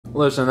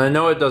Listen, I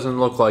know it doesn't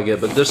look like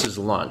it, but this is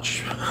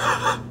lunch.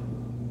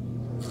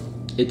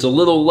 It's a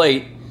little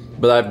late,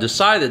 but I've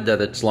decided that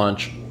it's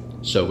lunch,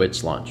 so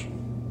it's lunch.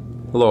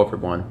 Hello,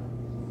 everyone,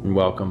 and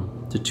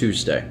welcome to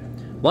Tuesday.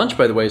 Lunch,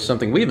 by the way, is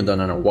something we haven't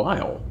done in a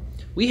while.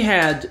 We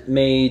had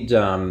made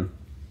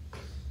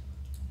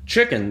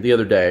chicken the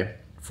other day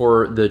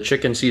for the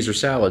chicken Caesar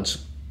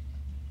salads,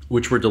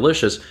 which were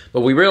delicious,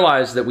 but we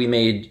realized that we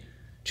made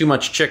too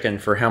much chicken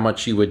for how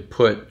much you would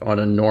put on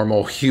a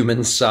normal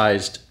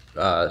human-sized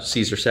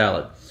Caesar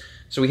salad.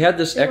 So we had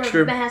this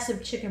extra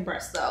massive chicken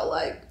breast though,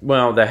 like.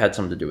 Well, that had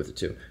something to do with it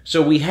too.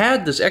 So we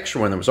had this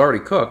extra one that was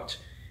already cooked.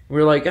 We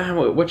were like,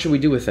 what should we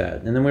do with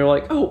that? And then we were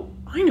like, oh,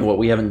 I know what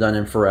we haven't done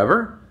in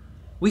forever.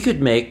 We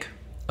could make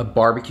a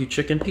barbecue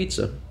chicken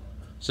pizza.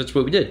 So that's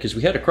what we did, because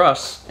we had a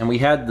crust and we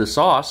had the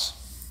sauce.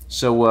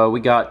 So we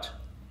got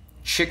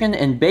chicken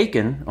and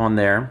bacon on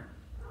there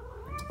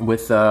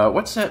with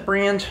what's that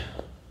brand?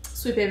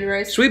 Sweet Baby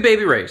Ray's. Sweet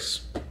Baby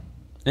Ray's.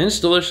 And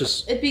it's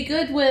delicious. It'd be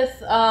good with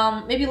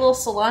maybe a little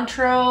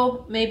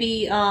cilantro,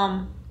 maybe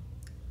a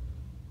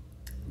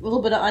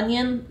little bit of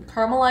onion,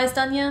 caramelized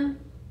onion.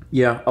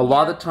 Yeah, a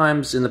lot of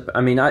times in the,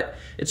 I mean,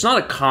 it's not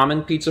a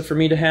common pizza for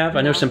me to have.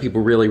 I know some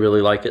people really,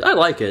 really like it. I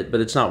like it, but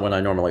it's not what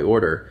I normally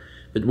order.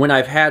 But when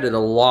I've had it, a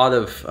lot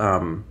of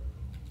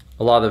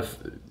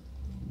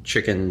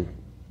chicken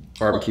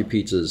barbecue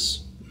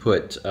pizzas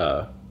put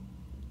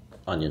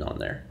onion on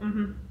there.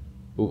 Mm-hmm.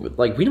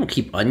 Like, we don't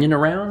keep onion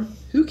around.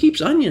 Who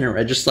keeps onion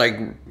around? Just like,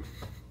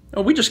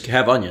 oh, we just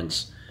have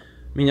onions.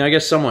 I mean, I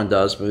guess someone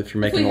does, but if you're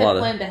making a lot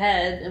of... We had planned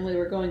ahead and we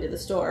were going to the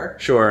store.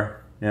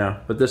 Sure, yeah.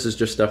 But this is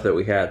just stuff that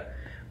we had.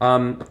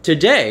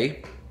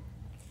 Today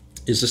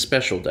is a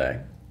special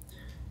day.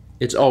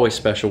 It's always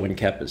special when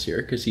Kep is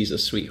here because he's a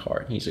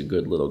sweetheart. He's a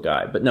good little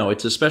guy. But no,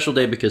 it's a special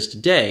day because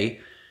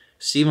today,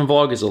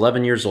 StephenVlog is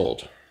 11 years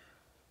old.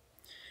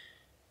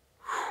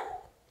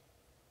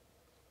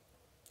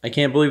 I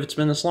can't believe it's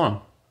been this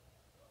long.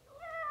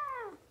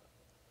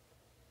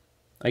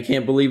 I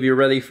can't believe you're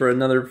ready for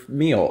another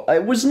meal.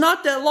 It was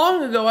not that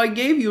long ago I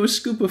gave you a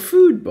scoop of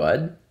food,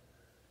 bud.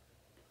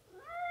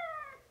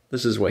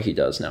 This is what he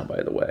does now,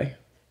 by the way.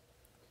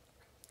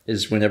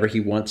 Is whenever he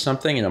wants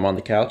something and I'm on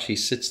the couch, he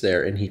sits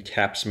there and he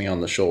taps me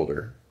on the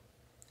shoulder.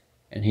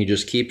 And he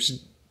just keeps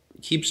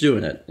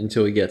doing it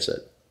until he gets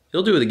it.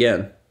 He'll do it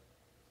again.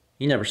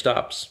 He never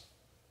stops.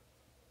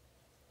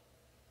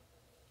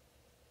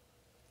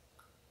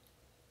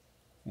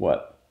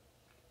 What?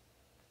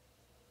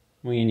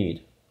 What do you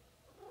need?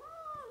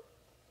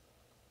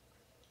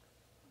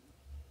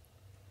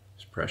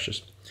 It's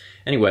precious.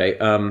 Anyway,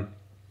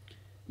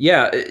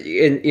 yeah,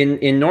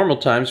 in normal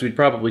times, we'd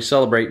probably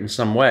celebrate in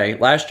some way.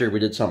 Last year, we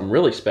did something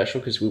really special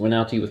because we went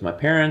out to eat with my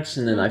parents,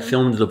 and then I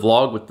filmed the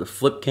vlog with the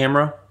flip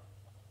camera.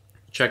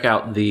 Check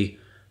out the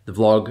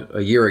vlog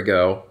a year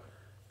ago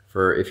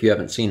for if you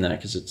haven't seen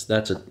that, because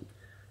that's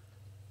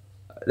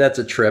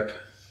a trip.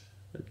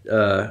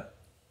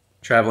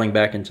 Traveling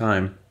back in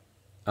time.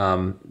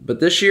 But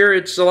this year,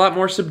 it's a lot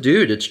more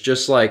subdued. It's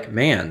just like,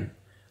 man,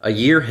 a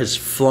year has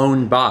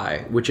flown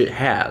by, which it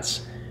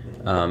has.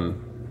 And,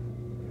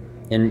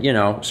 you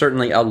know,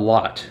 certainly a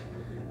lot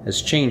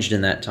has changed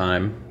in that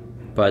time.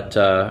 But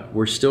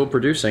we're still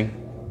producing.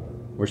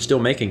 We're still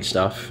making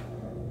stuff.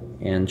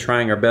 And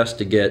trying our best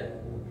to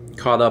get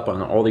caught up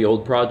on all the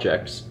old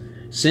projects.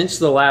 Since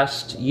the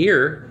last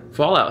year,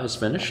 Fallout has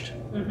finished.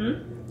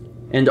 Mm-hmm.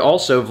 And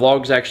also,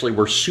 vlogs actually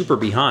were super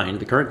behind.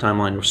 The current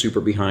timeline was super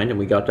behind, and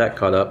we got that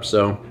caught up,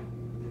 so...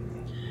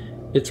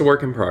 It's a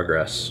work in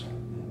progress.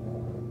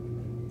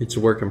 It's a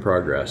work in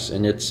progress,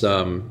 and it's,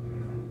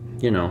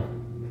 you know...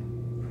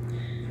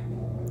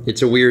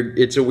 It's a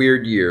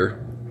weird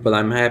year, but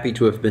I'm happy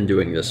to have been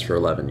doing this for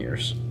 11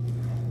 years.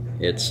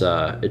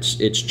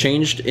 It's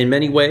changed in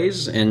many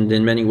ways, and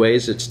in many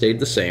ways it stayed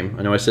the same.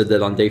 I know I said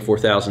that on day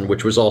 4,000,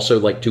 which was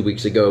also like 2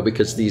 weeks ago,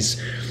 because these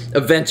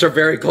events are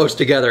very close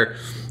together.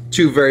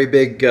 Two very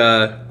big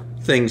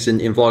things in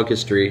vlog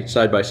history,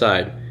 side by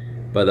side.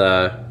 But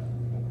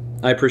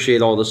I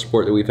appreciate all the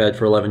support that we've had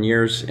for 11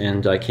 years,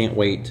 and I can't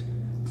wait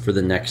for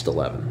the next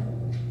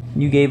 11.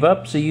 You gave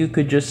up so you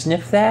could just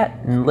sniff that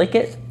and lick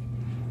it?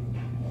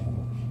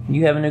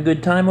 You having a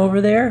good time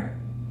over there?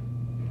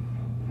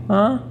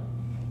 Huh?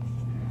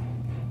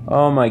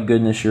 Oh my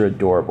goodness, you're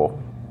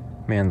adorable.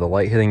 Man, the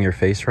light hitting your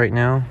face right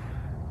now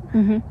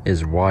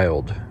is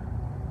wild.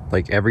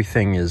 Like,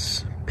 everything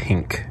is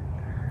pink.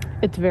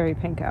 It's very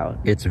pink out.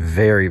 It's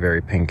very,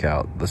 very pink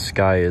out. The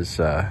sky is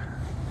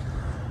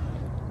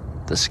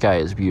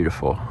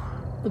beautiful.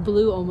 The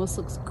blue almost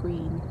looks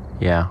green.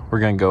 Yeah, we're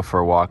gonna go for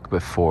a walk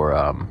before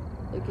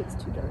it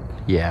gets too dark.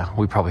 Yeah,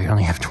 we probably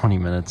only have 20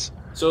 minutes.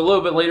 So a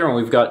little bit later on,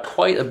 we've got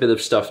quite a bit of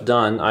stuff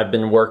done. I've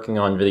been working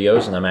on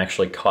videos, and I'm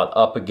actually caught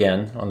up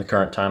again on the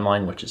current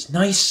timeline, which is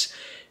nice.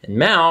 And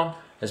Mao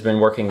has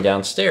been working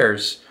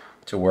downstairs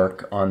to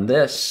work on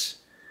this.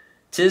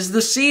 'Tis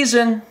the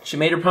season. She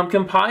made her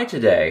pumpkin pie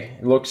today.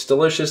 It looks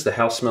delicious. The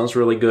house smells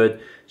really good.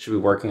 She'll be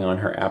working on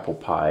her apple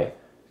pie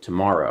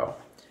tomorrow.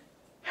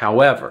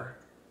 However,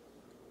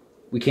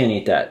 we can't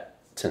eat that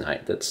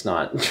tonight. That's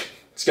not,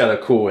 it's got a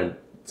cool and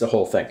it's a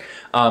whole thing.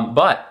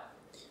 But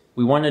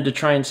we wanted to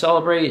try and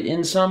celebrate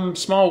in some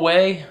small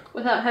way.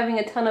 Without having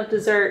a ton of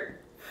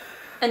dessert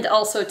and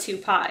also 2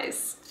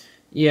 pies.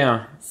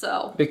 Yeah.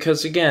 So.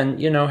 Because again,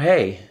 you know,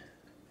 hey,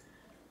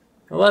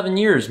 11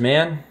 years,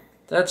 man.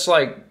 That's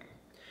like,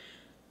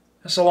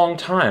 that's a long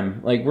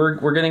time. Like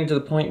we're getting to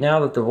the point now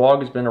that the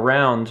vlog has been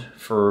around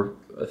for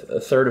a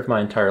third of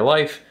my entire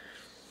life.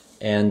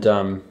 And,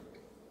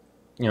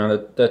 you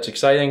know, that's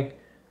exciting.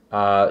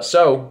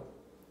 So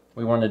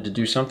we wanted to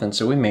do something.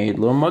 So we made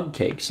little mug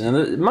cakes. And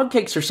the mug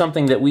cakes are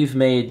something that we've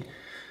made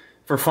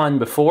for fun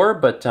before,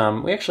 but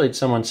we actually had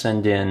someone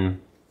send in,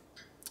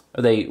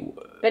 are they...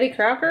 Betty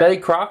Crocker? Betty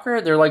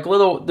Crocker. They're like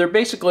little, they're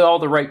basically all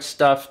the right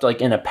stuff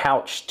like in a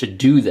pouch to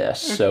do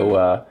this. Mm-hmm.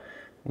 So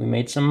we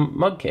made some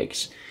mug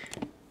cakes.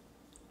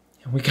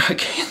 And we got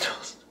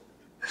candles.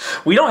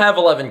 We don't have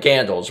 11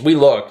 candles. We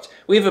looked.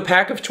 We have a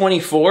pack of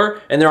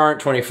 24 and there aren't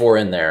 24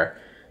 in there.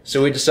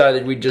 So we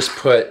decided we'd just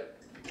put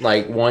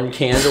like 1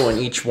 candle in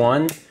each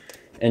one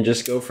and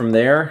just go from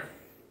there.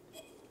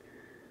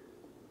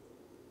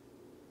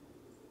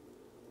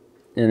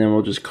 And then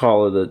we'll just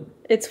call it a...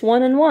 It's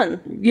 1 and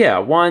 1. Yeah,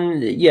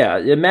 1. Yeah,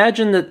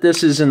 imagine that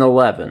this is an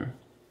 11.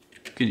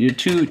 Because you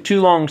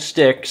two long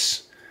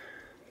sticks.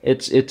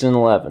 It's an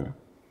 11.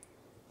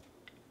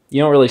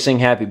 You don't really sing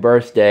happy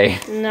birthday.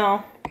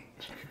 No.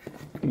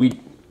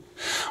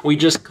 We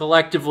just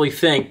collectively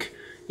think,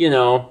 you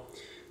know,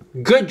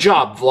 good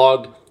job,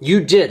 vlog. You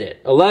did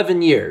it.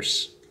 11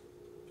 years.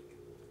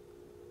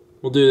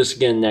 We'll do this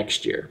again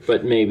next year,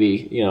 but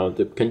maybe, you know,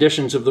 the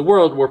conditions of the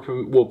world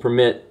will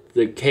permit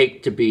the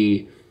cake to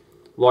be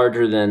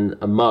larger than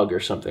a mug or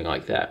something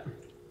like that.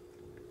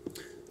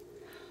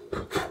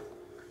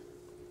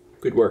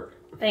 Good work.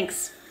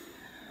 Thanks.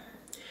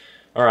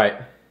 All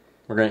right,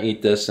 we're gonna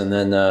eat this and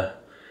then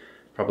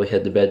probably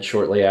head to bed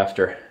shortly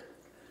after.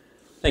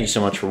 Thank you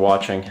so much for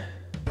watching.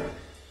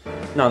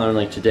 Not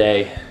only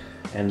today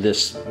and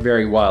this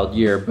very wild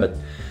year, but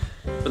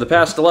for the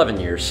past 11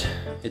 years.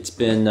 It's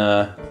been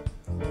a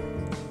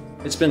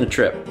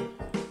trip.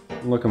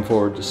 I'm looking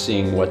forward to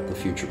seeing what the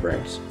future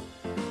brings.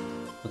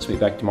 Let's meet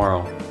back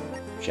tomorrow,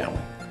 shall we?